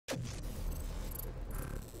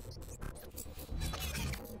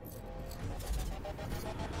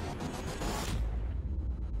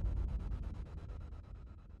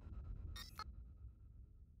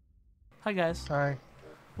Hi guys. Hi.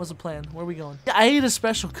 What's the plan? Where are we going? I ate a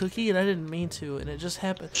special cookie and I didn't mean to, and it just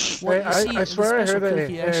happened. Hey, I swear I heard that.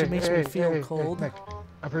 Cookie actually makes me feel cold. Nick,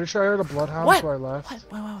 I'm pretty sure I heard a bloodhound, What? so I left.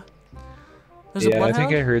 What? There's a bloodhound? I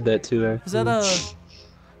think I heard that too. Is that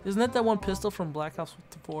Isn't that one pistol from Black Ops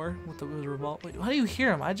 4 with the revolver? Wait, how do you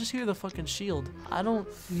hear him? I just hear the fucking shield. I don't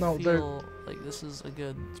feel like this is a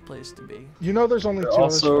good place to be. You know, there's only two.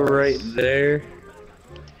 Also, right there.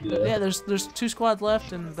 Yeah, there's 2 squads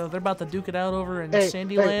left, and they're about to duke it out over in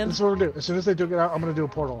Sandyland. Hey, this is what we're gonna do. As soon as they duke it out, I'm gonna do a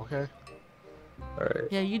portal. Okay.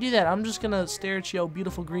 Alright. Yeah, you do that. I'm just gonna stare at your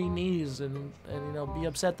beautiful green knees and you know be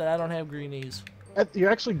upset that I don't have green knees. You're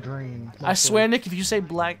actually green. Mostly. I swear, Nick, if you say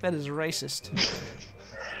black, that is racist.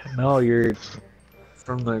 No, you're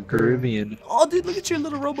from the Caribbean. Oh, dude, look at your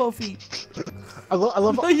little robo feet. I love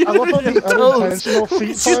how the unintentional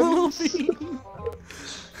feet fun.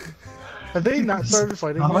 Have they not started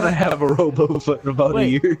fighting? I'm gonna have a robo foot in about a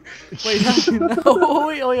year. Wait,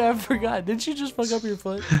 oh yeah, I forgot. Didn't you just fuck up your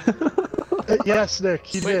foot? Yes, Nick,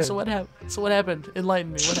 he did. So what happened? So what happened?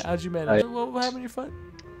 Enlighten me. How'd you manage? What happened to your foot?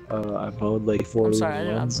 I mowed like 4 I'm sorry,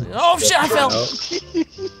 oh shit, I fell!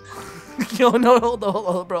 Yo, no, hold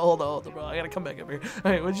on, bro. I gotta come back up here.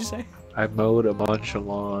 Alright, what'd you say? I mowed a bunch of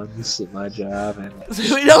lawns at my job and...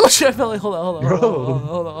 Wait, no, shit, I fell. Like, hold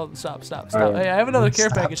on. Stop. Right. Hey, I have another care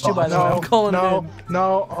package too, by the way. I'm calling it in.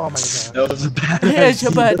 No, oh my god. That was a bad Yeah, it's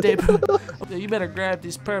your bad day, bro. You better grab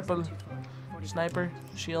these purple sniper,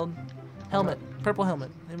 shield, helmet, purple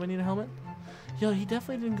helmet. Anyone need a helmet? Yo, he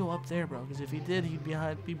definitely didn't go up there, bro. Because if he did, he'd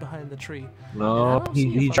be behind the tree. No,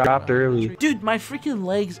 he dropped early. Dude, my freaking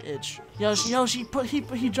legs itch. Yo,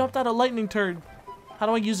 he dropped out a lightning turd. How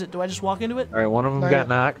do I use it? Do I just walk into it? All right, one of them got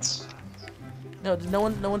knocked. No, no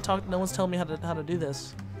one's telling me how to do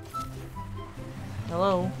this.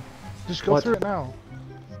 Hello. Just go through it now.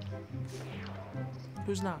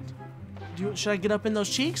 Who's knocked? Should I get up in those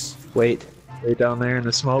cheeks? Wait, right down there in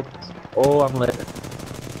the smoke. Oh, I'm lit.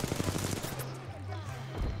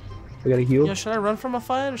 I got a heal. Yeah, should I run from a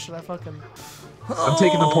fight or should I fucking... I'm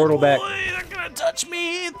taking the portal back. They're gonna touch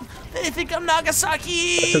me! They think I'm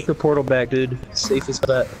Nagasaki! I took the portal back, dude. Safest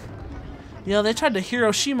bet. Yeah, they tried to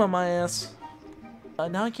Hiroshima my ass.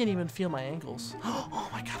 Now I can't even feel my ankles. Oh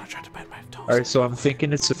my god, I tried to bite my toes. Alright, so I'm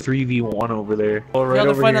thinking it's a 3v1 over there. Oh, right,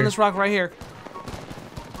 they're fighting on this rock right here.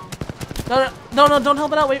 No, don't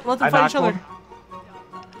help it out. Wait, let them fight each other.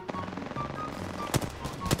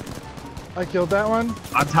 I killed that one.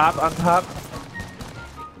 On top.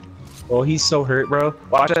 Oh, he's so hurt, bro.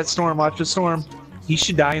 Watch that storm, watch the storm. He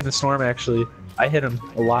should die in the storm, actually. I hit him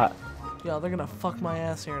a lot. Yo, they're gonna fuck my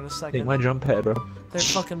ass here in a second. Take my jump pad, bro. They're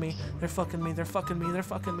fucking me. They're fucking me.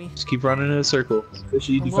 Just keep running in a circle.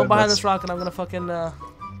 I'm going behind this rock and I'm gonna fucking,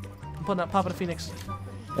 popping a phoenix.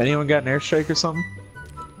 Anyone got an airstrike or something?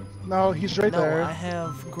 No, he's right there. No, I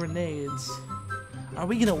have grenades. Are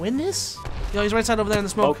we gonna win this? Yo, he's right side over there in the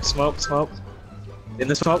smoke. Smoke. In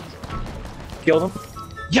the smoke. Killed him.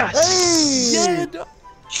 Yes! Hey! Yeah,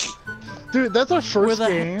 dude, that's our first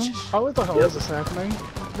game. How the hell is this happening?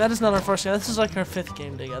 That is not our first game. This is like our 5th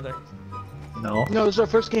game together. No. No, this is our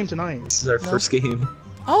first game tonight. This is our first game.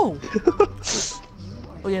 Oh!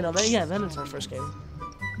 Oh yeah, no, then it's our first game.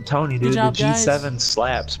 I'm telling you, dude, job, the G7 guys.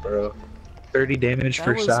 slaps, bro. 30 damage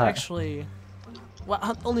per shot. That was actually...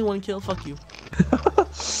 Well, only 1 kill? Fuck you.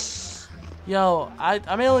 Yo,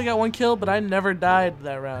 I may only got 1 kill, but I never died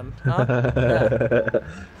that round. Huh? Yeah.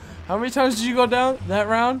 How many times did you go down that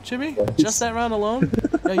round, Jimmy? Just that round alone?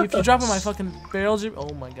 Yo, if you drop in my fucking barrel, Jimmy...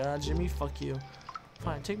 Oh my god, Jimmy, fuck you.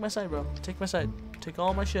 Fine, take my side, bro. Take my side. Take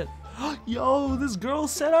all my shit. Yo, this girl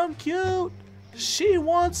said I'm cute. She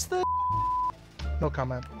wants the... No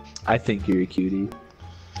comment. I think you're a cutie.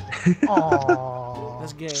 Aww.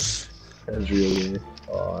 That's gay. That's really gay.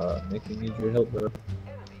 Nick, I need your help, bro.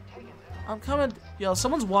 I'm coming. Yo,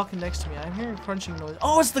 someone's walking next to me. I'm hearing crunching noise.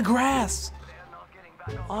 Oh, it's the grass.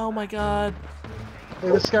 Oh my god. Hey,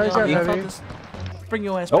 this guy's got heavy. Bring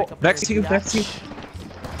your ass back up. Next to you, next to you.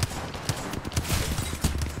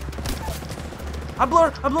 I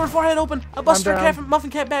blew her forehead open. I busted her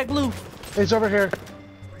muffin cap back blue. He's over here.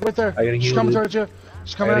 Right there. I gotta heal. She's coming towards you.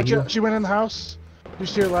 She's coming at you. She went in the house. You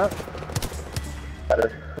see her left.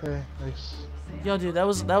 Okay, nice. Yo, dude, that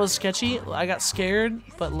was sketchy. I got scared,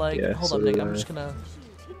 but like, Yeah, hold so up, Nick. did I'm I. just gonna.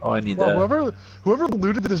 Oh, I need Well, that. whoever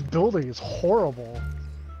looted this building is horrible.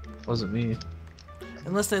 Wasn't me.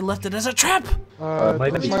 Unless they left it as a trap.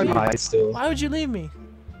 Might be high still. Why would you leave me?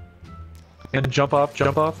 And jump off.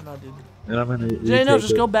 No, dude. And I'm gonna. Jay, no,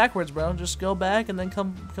 just go backwards, bro. Just go back and then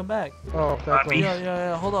come back. Oh, that way.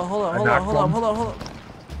 Yeah. Hold on.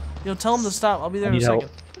 Yo, tell him to stop. I'll be there in a second.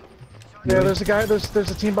 Yeah, there's a guy.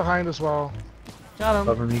 There's a team behind as well. Got him.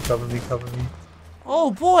 Cover me, cover me, cover me.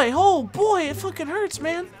 Oh boy, it fucking hurts,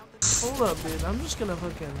 man. Hold up, dude. I'm just gonna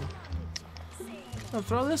fucking. I'll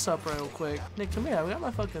throw this up real quick. Nick, come here. I got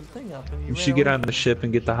my fucking thing up. And You should get on the ship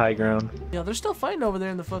and get the high ground. Yeah, they're still fighting over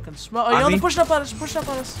there in the fucking smoke. Oh, yo, they're pushing up on us. Pushing up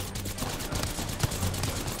on us.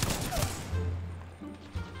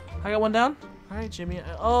 I got one down. All right, Jimmy.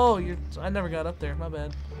 Oh, I never got up there. My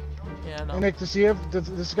bad. Yeah, no. Hey, Nick, does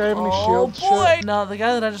this guy have any Oh shield boy! shit? No, the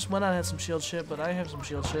guy that I just went on had some shield shit, but I have some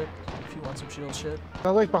shield shit. If you want some shield shit. I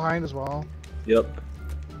like behind as well. Yep.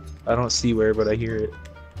 I don't see where, but I hear it.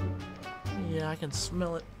 Yeah, I can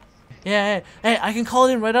smell it. Yeah, hey, I can call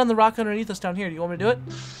it in right on the rock underneath us down here. Do you want me to do it?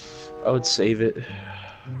 I would save it.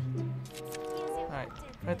 Alright,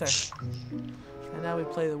 right there. And now we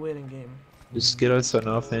play the waiting game. Just get us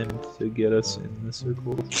enough in to get us in the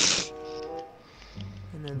circle.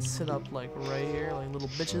 And then sit up like right here, like little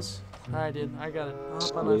bitches. Alright, dude, I got it. I'll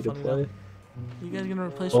hop on Way my to funny play. now. You guys gonna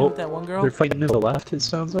replace me with that one girl? They're fighting to the left, it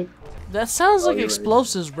sounds like. That sounds like you're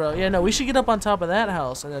explosives, bro. Yeah, no, we should get up on top of that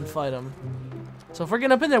house and then fight them. So if we're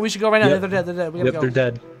getting up in there, we should go right now. Yep. They're dead, they're dead. We gotta Yep, go. they're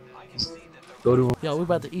dead. Go to them. Yo, we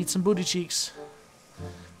about to eat some booty cheeks.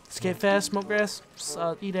 Skate fast, smoke grass,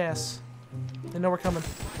 eat ass. They know we're coming.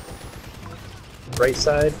 Right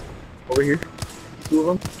side. Over here. Two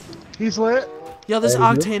of them. He's lit. Yo, this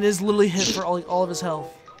Right Octane is literally hit for all of his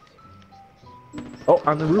health. Oh,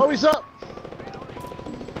 on the roof. Oh, he's up.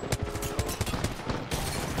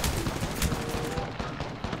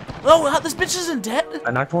 Oh, this bitch isn't dead?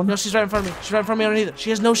 I knocked one. No, she's right in front of me. She's right in front of me underneath it.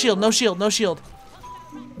 She has no shield, no shield, no shield.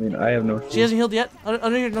 I mean, I have no shield. She hasn't healed yet.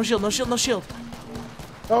 Under here, no shield, no shield, no shield.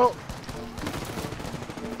 Oh,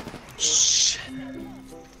 Shit.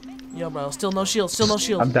 Yo, bro, still no shield, still no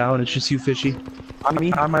shield. I'm down. It's just you, fishy. On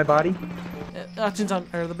me, on my body. Octane's on,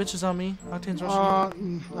 or the bitch is on me. Octane's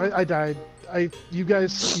rushing me. I died. You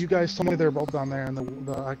guys told me they were both down there, and the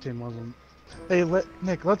Octane wasn't. Hey,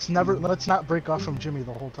 Nick, let's not break off from Jimmy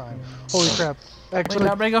the whole time. Holy crap! Actually, Wait,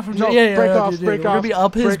 not break off from no, Jimmy. Yeah, break no, off, dude, break We're gonna off, be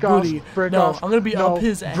up his break off, booty. break No, off. I'm gonna be No, up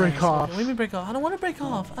his ass. break off. What do you mean break off? I don't want to break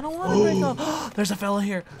off. I don't want to break off. There's a fella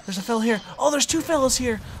here. There's a fella here. Oh, there's two fellas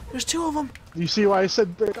here. There's two of them. You see why I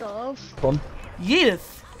said break off? Come.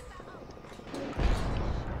 Yeetith.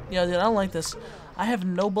 Yeah, dude, I don't like this. I have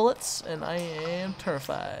no bullets, and I am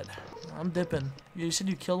terrified. I'm dipping. You said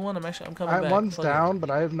you killed one? I'm coming back. One's Fuck down, it. but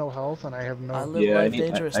I have no health, and I have no. I live Yeah, life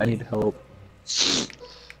dangerously. I need help.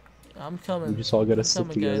 I'm coming. We just all gotta I'm stick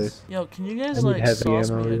coming, together. guys. Yo, can you I guys need like heavy sauce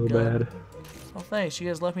ammo me a real gun? bad. Oh, thanks. You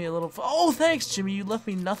guys left me a little. Oh, thanks, Jimmy. You left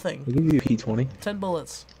me nothing. I'll give you a P20. 10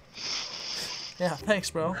 bullets. Yeah, thanks,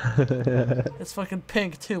 bro. It's fucking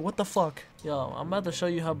pink too. What the fuck? Yo, I'm about to show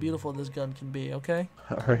you how beautiful this gun can be. Okay?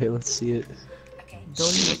 Alright, let's see it.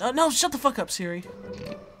 Don't even. Oh, no! Shut the fuck up, Siri.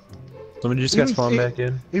 Somebody just got spawned back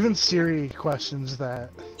in. Even Siri questions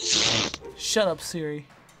that. Shut up, Siri.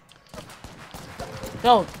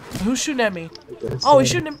 Yo, who's shooting at me? Oh, he's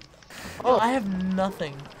shooting at me. Oh, I have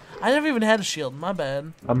nothing. I never even had a shield. My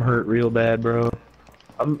bad. I'm hurt real bad, bro.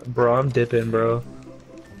 I'm dipping, bro.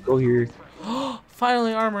 Go here.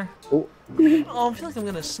 Finally, armor. Oh, Oh, I feel like I'm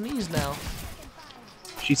gonna sneeze now.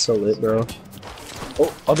 she's so lit, bro.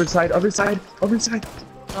 Oh, other side, other side, other side.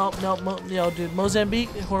 Oh, no, yo, dude, Mozambique,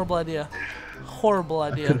 horrible idea. Horrible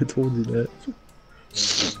I idea. could have told you that.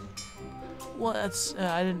 Well, that's,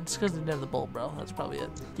 I didn't, it's because they didn't have the bulb, bro. That's probably it.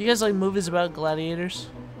 Do you guys like movies about gladiators?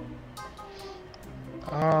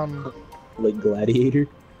 Like Gladiator.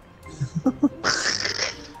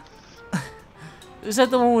 Is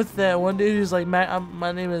that the one with that one dude who's like,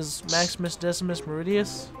 my name is Maximus Decimus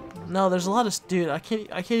Meridius? No, there's a lot of, dude, I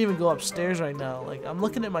can't even go upstairs right now. Like, I'm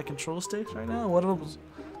looking at my control sticks right now. One of them,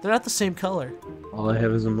 they're not the same color. All I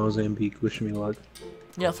have is a Mozambique. Wish me luck.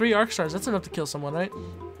 Yeah, 3 arc stars. That's enough to kill someone, right?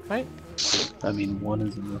 Right? I mean, one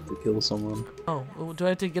is enough to kill someone. Oh, do I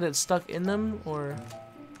have to get it stuck in them, or?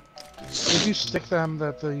 If you stick them,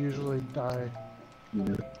 that they usually die.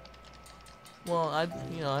 Yeah. Well,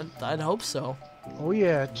 I'd hope so. Oh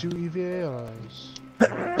yeah, 2 EVAs.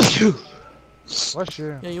 Bless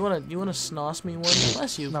you. Yeah, you wanna snoss me one?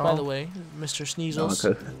 Bless you, No. by the way, Mr. Sneezels.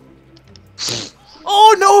 Okay.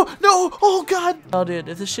 Oh no! Oh god! Oh dude,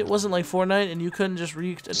 if this shit wasn't like Fortnite and you couldn't just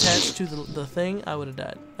reattach to the thing, I would have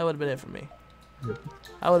died. That would have been it for me.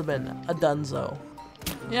 I would have been a dunzo.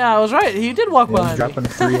 Yeah, I was right. He did walk Yeah, I'm behind me. dropping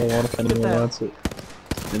 301 if anyone that. wants it.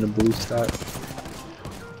 In a blue stock.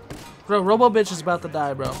 Bro, Robo Bitch is about to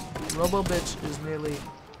die, bro. Robo Bitch is nearly.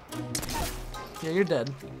 Yeah, you're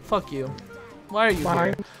dead. Fuck you. Why are you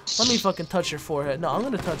here? Let me fucking touch your forehead. No, I'm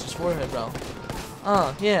gonna touch his forehead, bro.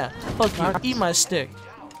 Yeah. Fuck you. Eat my stick.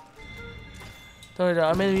 Don't worry,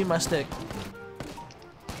 I made him eat my stick.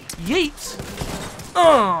 Yeet!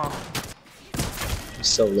 Oh!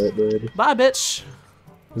 So lit, dude. Bye, bitch!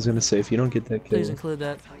 I was gonna say, if you don't get that kill... Please include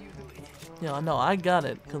that. Yeah, no, I got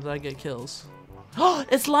it, because I get kills. Oh,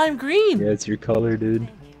 it's lime green! Yeah, it's your color, dude.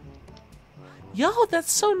 Yo,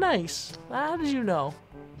 that's so nice. How did you know?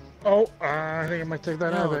 Oh, I think I might take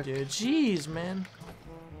that No, Havoc. dude, jeez, man.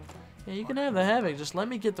 Yeah, you can have the Havoc. Just let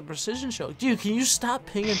me get the precision choke. Dude, can you stop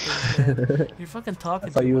pinging things, man? You're fucking talking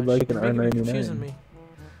I thought too you would much. like an You're making me R99. confusing me.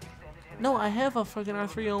 No, I have a fucking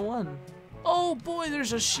R301. Oh boy,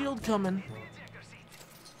 there's a shield coming.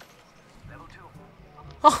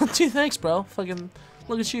 Oh, gee, thanks, bro. Fucking,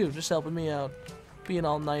 look at you, just helping me out. Being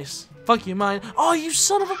all nice. Fuck you, mine. Oh, you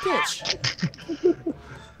son of a bitch!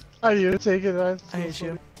 Are you taking that? I hate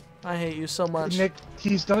you. I hate you so much. Nick,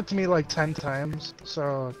 he's done it to me like 10 times,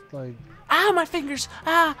 so, like... Ah, my fingers!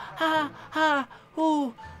 Ah, ah, ah!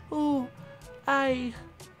 Ooh, ooh!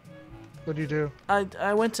 What'd you do?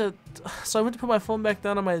 I went to put my phone back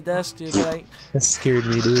down on my desk, dude. But That scared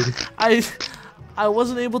me, dude. I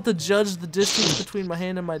wasn't able to judge the distance between my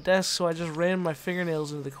hand and my desk, so I just ran my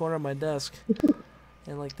fingernails into the corner of my desk.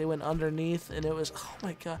 And like they went underneath, and it was, oh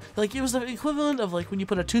my god, like it was the equivalent of like when you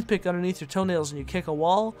put a toothpick underneath your toenails and you kick a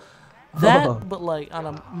wall. That, but like on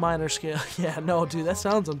a minor scale. Yeah, no, dude, that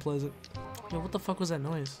sounds unpleasant. Yo, what the fuck was that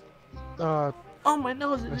noise? Oh, my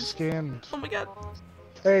nose. I scanned. Oh my god.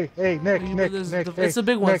 Hey, Nick, Nick, it's the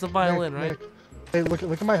big one, it's the violin, right? Nick. Hey, look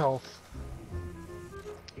at my health.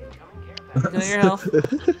 Can I get your health?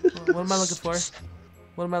 What am I looking for?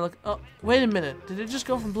 What am I looking? Oh, wait a minute. Did it just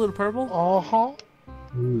go from blue to purple? Uh-huh.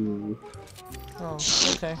 Ooh. Oh,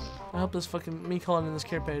 okay. I hope this fucking me calling in this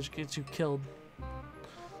care page gets you killed.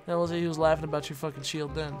 That was he was laughing about your fucking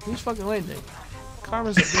shield then. Who's fucking waiting, Nick?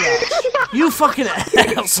 Karma's a bitch. You fucking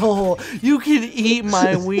asshole! You can eat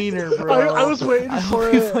my wiener, bro. I was waiting for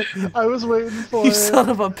it. I was waiting for it. You son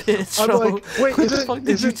of a bitch. I'm bro. like, wait, what the fuck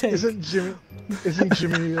did you take? Isn't Jimmy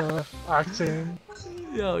Octane?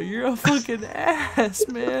 Yo, you're a fucking ass,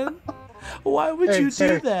 man. Why would you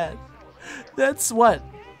do that? That's what?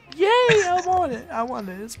 Yay! I want it. I want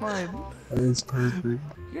it. It's mine. That is perfect.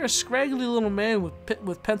 You're a scraggly little man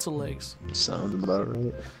with pencil legs. Sounds about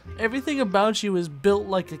right. Everything about you is built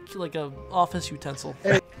like a office utensil.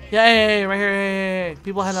 Hey. Yeah, hey, right here. Hey.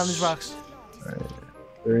 People hiding on these rocks. Alright.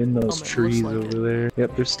 They're in those man, trees like over there.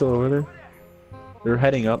 Yep, they're still over there. They're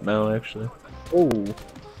heading up now, actually. Oh.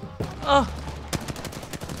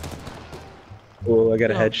 Oh, I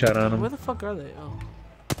got a headshot on them. Where the fuck are they? Oh.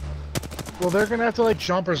 Well, they're gonna have to like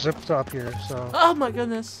jump or zip up here, so. Oh my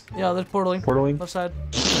goodness. Yeah, they're portaling. Portaling. Left side.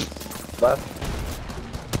 Left.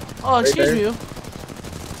 Oh, excuse there. you.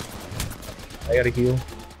 I gotta heal.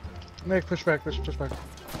 Nick, push back, push back.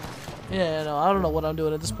 Yeah, no, I don't know what I'm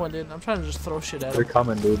doing at this point, dude. I'm trying to just throw shit at They're them.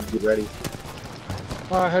 coming, dude. Get ready.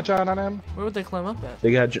 Headshot on him. Where would they climb up at?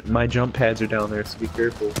 They got my jump pads are down there, so be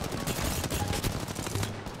careful.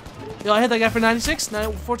 Yo, I hit that guy for 96,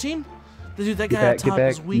 14. Dude, that guy on top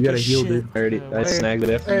is weak You gotta as heal, shit. dude. I already, I snagged it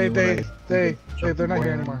after Hey, you. they're not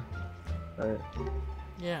here anymore. Alright.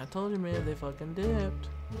 Yeah, I told you, man. They fucking dipped.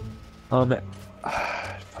 I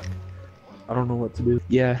don't know what to do.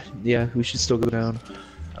 Yeah, we should still go down.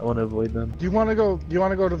 I want to avoid them. Do you want to go? You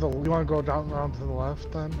want to go to the? You want to go down around to the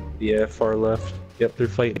left then? Yeah, far left. Yep, they're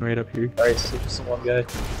fighting right up here. Alright, so just one guy.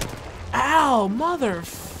 Ow,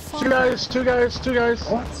 motherfucker. Two guys.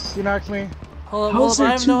 What? You knocked me. Hold up,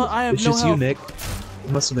 I have no It's just you, Nick.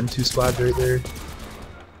 It must have been 2 squads right there.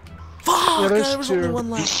 Fuck! there's there was two. only one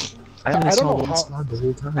left. I only I don't saw know one how- squad the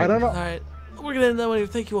whole time. I don't know. Alright, we're gonna end that one.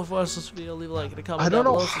 Thank you all for watching this video. Leave a like and a comment I down don't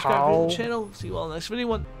know below. Subscribe to how- the channel. See you all in the next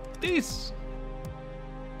video. Peace!